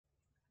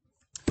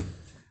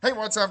Hey,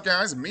 what's up,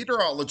 guys?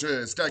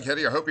 Meteorologist Doug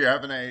Hetty. I hope you're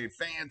having a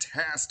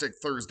fantastic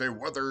Thursday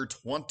Weather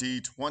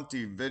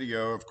 2020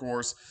 video. Of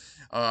course,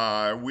 we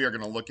are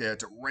going to look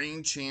at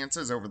rain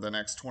chances over the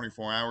next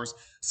 24 hours,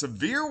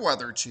 severe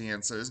weather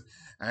chances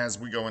as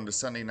we go into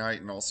Sunday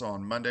night and also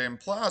on Monday. And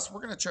plus,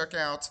 we're going to check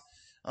out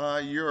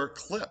your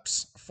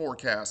eclipse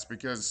forecast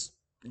because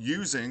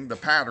using the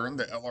pattern,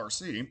 the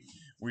LRC,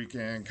 we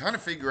can kind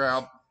of figure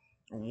out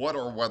what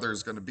our weather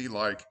is going to be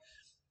like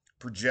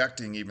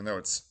projecting, even though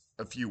it's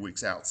a few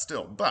weeks out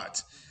still.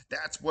 But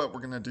that's what we're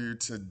going to do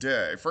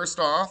today. First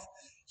off,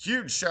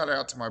 huge shout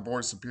out to my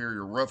boy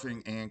Superior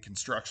Roofing and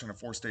Construction, a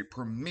four-state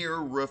premier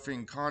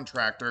roofing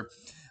contractor.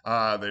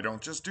 They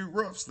don't just do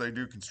roofs, they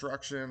do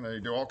construction,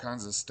 they do all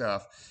kinds of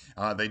stuff.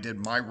 They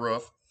did my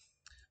roof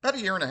about a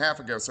year and a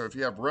half ago. So if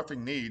you have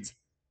roofing needs,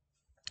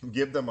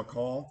 give them a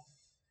call.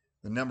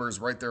 The number is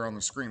right there on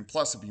the screen.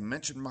 Plus, if you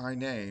mention my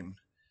name,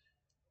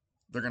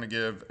 they're going to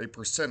give a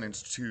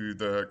percentage to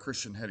the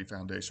Christian Hetty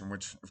Foundation,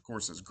 which of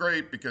course is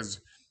great because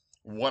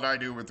what I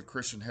do with the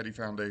Christian Hetty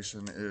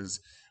Foundation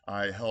is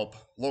I help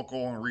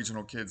local and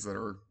regional kids that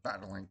are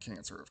battling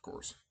cancer, of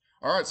course.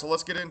 All right, so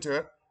let's get into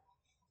it.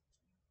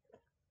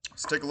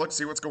 Let's take a look,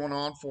 see what's going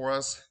on for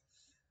us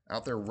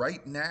out there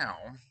right now.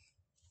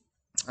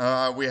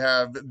 We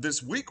have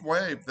this weak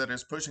wave that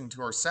is pushing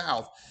to our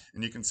south,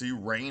 and you can see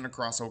rain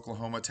across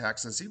Oklahoma,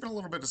 Texas, even a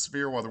little bit of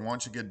severe weather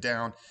once you get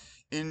down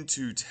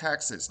into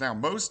Texas. Now,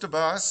 most of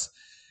us,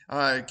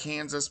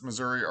 Kansas,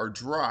 Missouri, are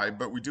dry,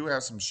 but we do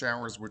have some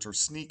showers which are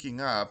sneaking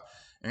up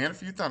and a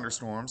few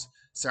thunderstorms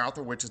south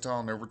of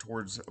Wichita and over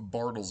towards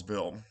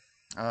Bartlesville.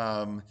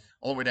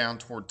 All the way down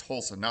toward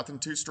Tulsa. Nothing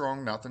too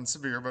strong, nothing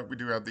severe, but we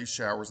do have these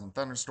showers and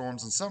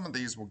thunderstorms, and some of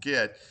these will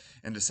get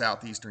into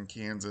southeastern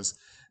Kansas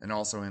and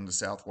also into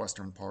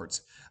southwestern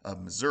parts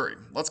of Missouri.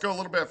 Let's go a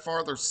little bit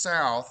farther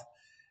south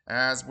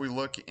as we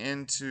look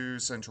into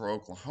central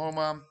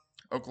Oklahoma,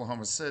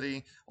 Oklahoma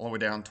City, all the way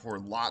down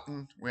toward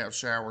Lawton. We have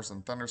showers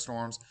and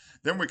thunderstorms.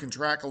 Then we can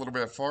track a little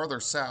bit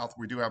farther south.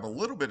 We do have a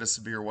little bit of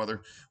severe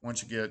weather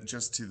once you get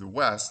just to the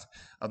west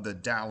of the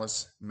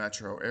Dallas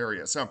metro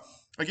area. So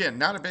again,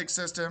 not a big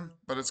system,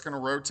 but it's going to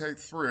rotate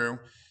through.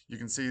 You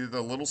can see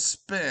the little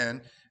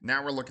spin.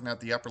 Now we're looking at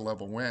the upper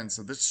level wind.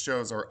 So this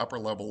shows our upper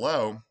level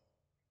low,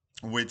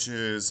 which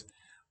is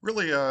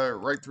really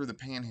right through the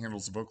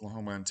panhandles of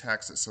Oklahoma and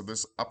Texas. So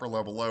this upper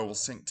level low will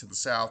sink to the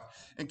south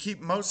and keep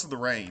most of the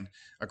rain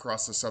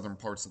across the southern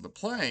parts of the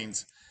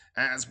plains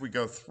as we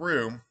go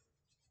through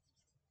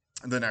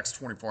the next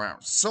 24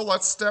 hours. So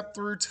let's step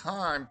through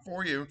time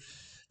for you.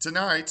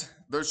 Tonight,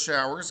 those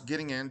showers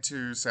getting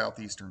into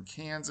southeastern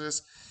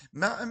Kansas,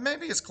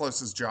 maybe as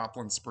close as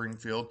Joplin,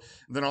 Springfield,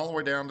 then all the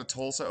way down to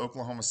Tulsa,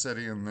 Oklahoma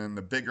City, and then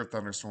the bigger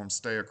thunderstorms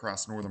stay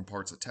across northern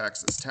parts of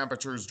Texas.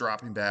 Temperatures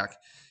dropping back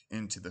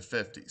into the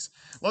 50s.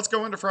 Let's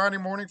go into Friday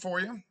morning for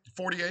you.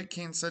 48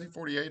 Kansas City,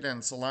 48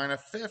 in Salina,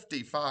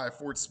 55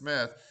 Fort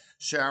Smith,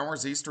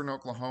 showers eastern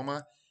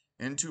Oklahoma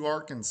into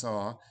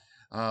Arkansas.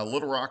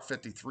 Little Rock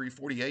 53,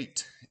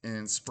 48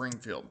 in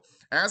Springfield.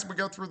 As we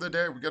go through the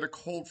day, we get a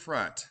cold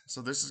front.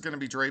 So this is going to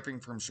be draping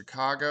from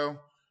Chicago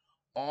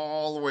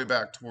all the way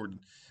back toward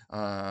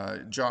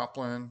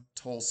Joplin,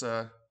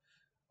 Tulsa,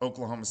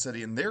 Oklahoma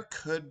City. And there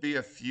could be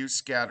a few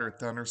scattered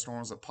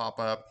thunderstorms that pop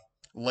up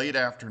late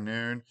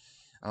afternoon,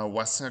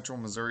 west central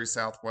Missouri,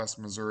 southwest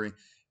Missouri,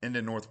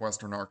 into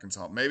northwestern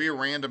Arkansas. Maybe a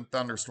random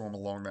thunderstorm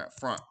along that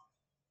front.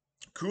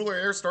 Cooler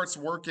air starts to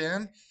work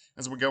in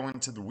as we go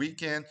into the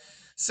weekend.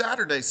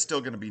 Saturday's still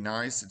going to be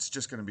nice. It's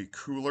just going to be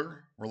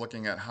cooler. We're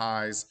looking at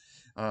highs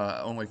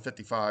only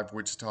 55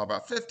 Wichita,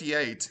 about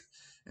 58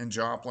 in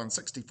Joplin,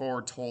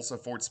 64 Tulsa,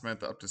 Fort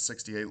Smith up to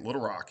 68,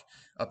 Little Rock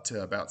up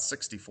to about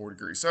 64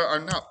 degrees. So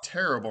I'm not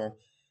terrible,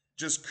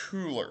 just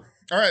cooler.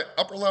 All right,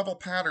 upper level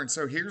pattern.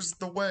 So here's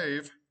the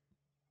wave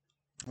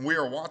we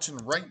are watching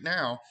right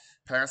now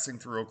passing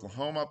through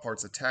Oklahoma,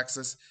 parts of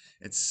Texas.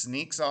 It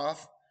sneaks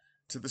off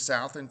to the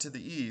south and to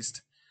the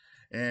east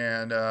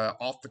and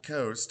off the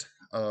coast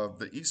of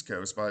the East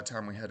Coast by the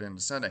time we head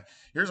into Sunday.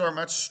 Here's our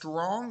much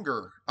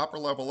stronger upper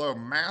level low.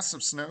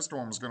 Massive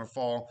snowstorm is going to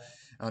fall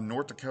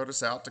North Dakota,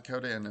 South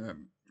Dakota,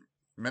 and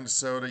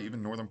Minnesota,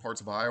 even northern parts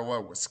of Iowa,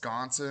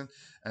 Wisconsin,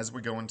 as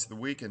we go into the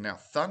weekend. Now,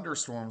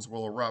 thunderstorms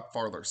will erupt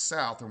farther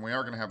south, and we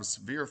are going to have a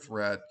severe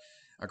threat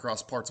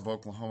across parts of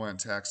Oklahoma and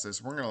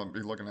Texas. We're going to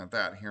be looking at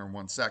that here in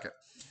 1 second.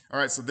 All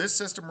right, so this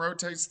system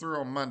rotates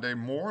through on Monday.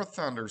 More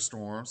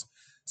thunderstorms,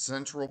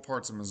 central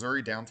parts of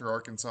Missouri down through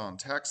Arkansas and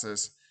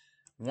Texas.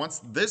 Once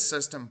this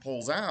system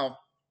pulls out,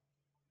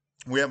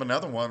 we have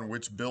another one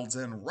which builds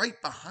in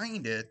right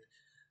behind it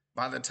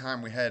by the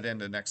time we head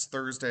into next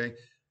Thursday,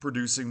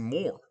 producing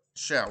more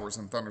showers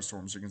and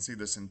thunderstorms. You can see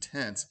this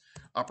intense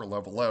upper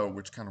level low,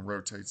 which kind of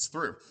rotates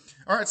through.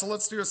 All right, so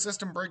let's do a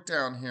system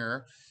breakdown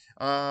here.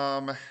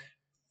 All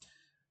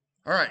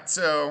right,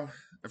 so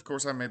of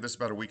course I made this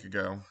about a week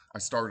ago. I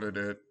started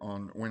it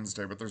on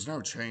Wednesday, but there's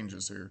no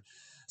changes here.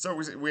 So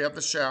we have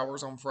the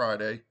showers on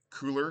Friday,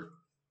 cooler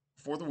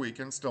for the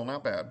weekend, still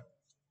not bad.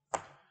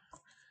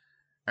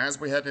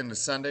 As we head into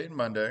Sunday and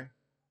Monday,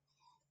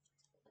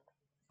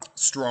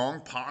 strong,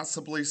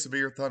 possibly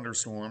severe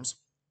thunderstorms.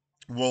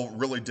 We'll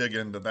really dig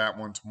into that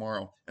one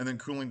tomorrow, and then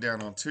cooling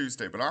down on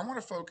Tuesday. But I want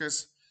to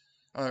focus.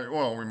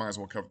 Well, we might as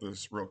well cover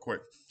this real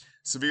quick.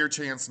 Severe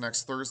chance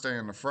next Thursday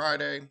and the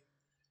Friday,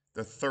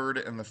 the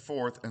 3rd and the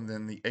 4th, and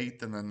then the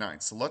 8th and the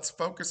 9th. So let's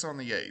focus on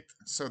the 8th.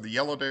 So the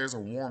yellow days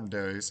are warm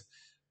days,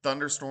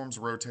 thunderstorms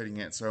rotating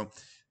in. So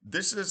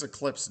this is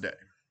eclipse day.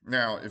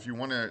 Now, if you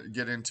want to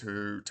get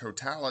into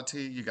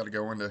totality, you got to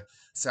go into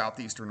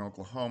southeastern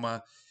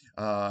Oklahoma,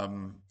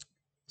 um,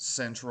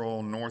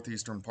 central,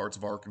 northeastern parts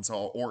of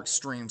Arkansas, or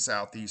extreme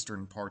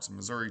southeastern parts of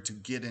Missouri to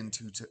get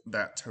into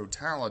that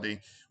totality,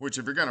 which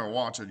if you're going to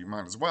watch it, you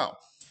might as well.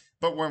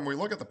 But when we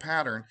look at the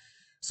pattern,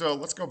 so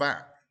let's go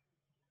back.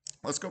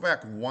 Let's go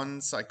back one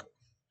cycle.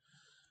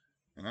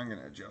 And I'm going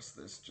to adjust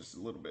this just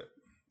a little bit.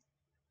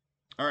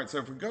 All right, so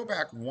if we go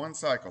back one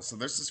cycle, so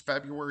this is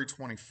February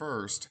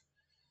 21st,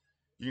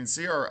 you can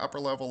see our upper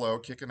level low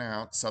kicking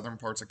out southern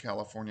parts of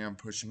California and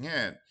pushing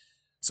in.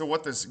 So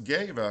what this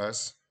gave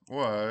us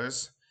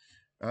was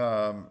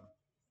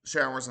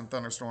showers and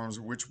thunderstorms,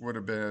 which would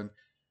have been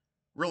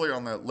really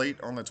on the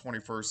late on the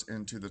 21st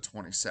into the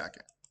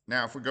 22nd.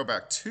 Now, if we go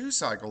back 2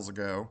 cycles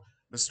ago,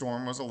 the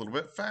storm was a little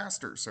bit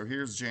faster. So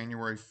here's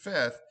January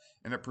 5th,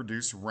 and it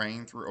produced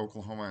rain through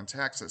Oklahoma and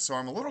Texas. So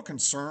I'm a little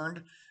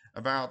concerned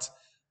about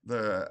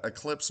the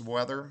eclipse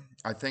weather.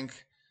 I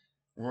think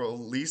we'll at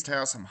least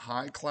have some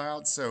high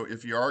clouds. So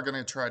if you are going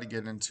to try to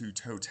get into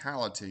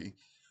totality,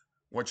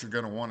 what you're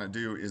going to want to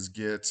do is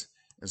get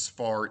as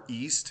far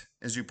east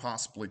as you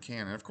possibly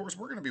can. And of course,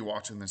 we're going to be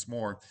watching this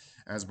more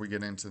as we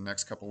get into the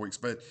next couple of weeks.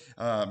 But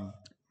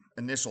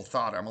initial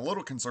thought, I'm a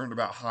little concerned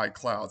about high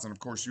clouds. And of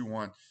course, you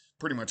want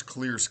pretty much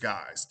clear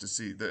skies to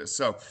see this.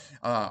 So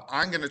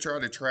I'm going to try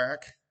to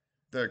track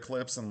the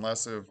eclipse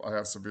unless if I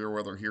have severe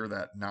weather here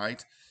that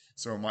night.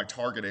 So my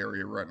target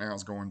area right now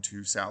is going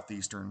to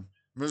southeastern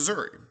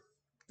Missouri.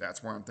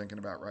 That's where I'm thinking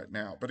about right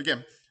now. But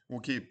again, we'll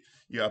keep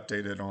you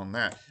updated on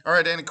that. All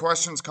right, any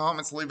questions,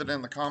 comments, leave it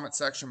in the comment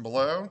section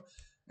below,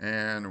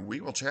 and we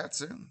will chat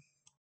soon.